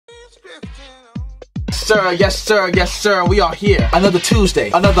sir, yes sir, yes sir, we are here. Another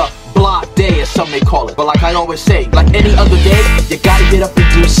Tuesday, another blah day as some may call it. But like I always say, like any other day, you gotta get up and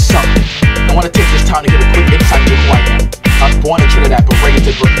do something. I wanna take this time to give a quick insight to who I am. I was born in Trinidad but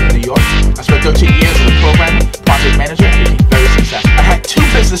raised in Brooklyn, New York. I spent 13 years in the programming, project manager, and became very successful. I had 2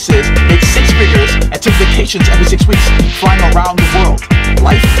 businesses, made 6 figures, and took vacations every 6 weeks, flying around the world.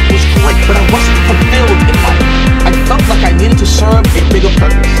 Life was great, but I wasn't fulfilled in life. I felt like I needed to serve a bigger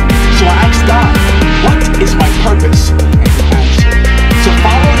purpose. So I asked God, what is my purpose? And He answered. So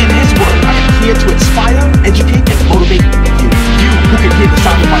following in His word, I am here to inspire, educate, and motivate you. You who can hear the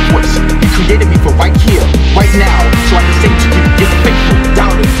sound of my voice. He created me for right here, right now, so I can say to you, you're faithful,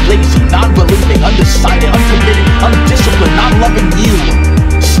 doubting, lazy, non-believing, undecided, uncommitted, undisciplined, not loving you.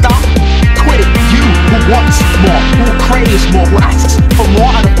 Stop quitting. You who wants more, who craves more, who asks for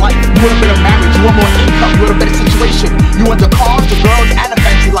more out of life. You want a better marriage, you want more income, you want a better situation. You want the cars, the girls, and a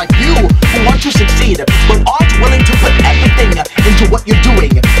fancy life. You who want to succeed, but aren't willing to put everything into what you're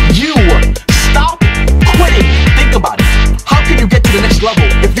doing. You stop quitting. Think about it. How can you get to the next level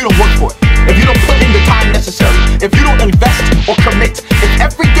if you don't work for it? If you don't put in the time necessary? If you don't invest or commit? If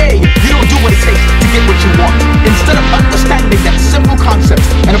every day you don't do what it takes to get what you want? Instead of understanding that simple concept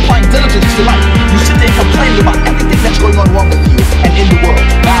and applying diligence to life, you sit there and complain about everything that's going on wrong with you and in the world.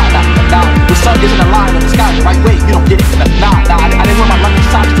 Nah, the sun isn't aligned on the sky the right way. You don't get it. Nah, I didn't wear my lucky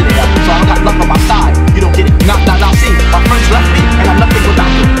socks today, so I don't got luck on my side. You don't get it. Nah, see, my friends left me and I'm nothing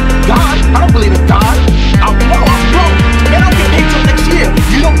without them. God? I don't believe in God. I'm broke. Man, I'll get paid till next year.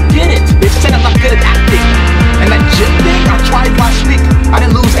 You don't get it. They said I'm not good at acting. And that gym thing I tried last week, I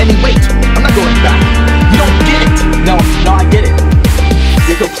didn't lose any weight. I'm not going back. You don't get it. No, I get it.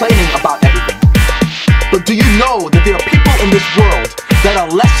 You're complaining about everything. But do you know that there are people in this world that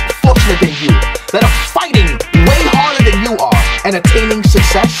are less fortunate than you, that are fighting way harder than you are and attaining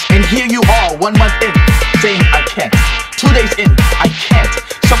success? And here you are 1 month in saying I can't. 2 days in, I can't.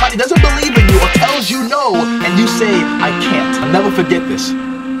 Somebody doesn't believe in you or tells you no, and you say I can't. I'll never forget this.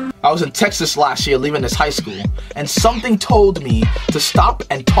 I was in Texas last year leaving this high school, and something told me to stop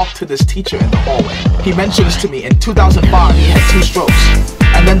and talk to this teacher in the hallway. He mentions to me in 2005 he had 2 strokes,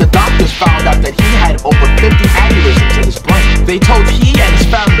 and then the doctors found out that he had over 50 aneurysms in his brain. They told he and his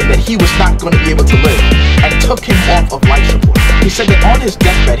family that he was not going to be able to live, and took him off of life support. He said that on his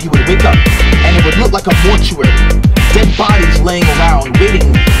deathbed he would wake up, and it would look like a mortuary. Dead bodies laying around waiting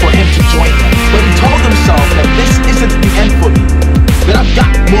for him to join them. But he told himself that this isn't the end for me, that I've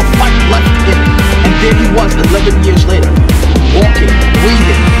got more fight left in me. And there he was 11 years later, walking,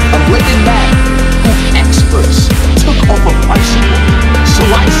 breathing,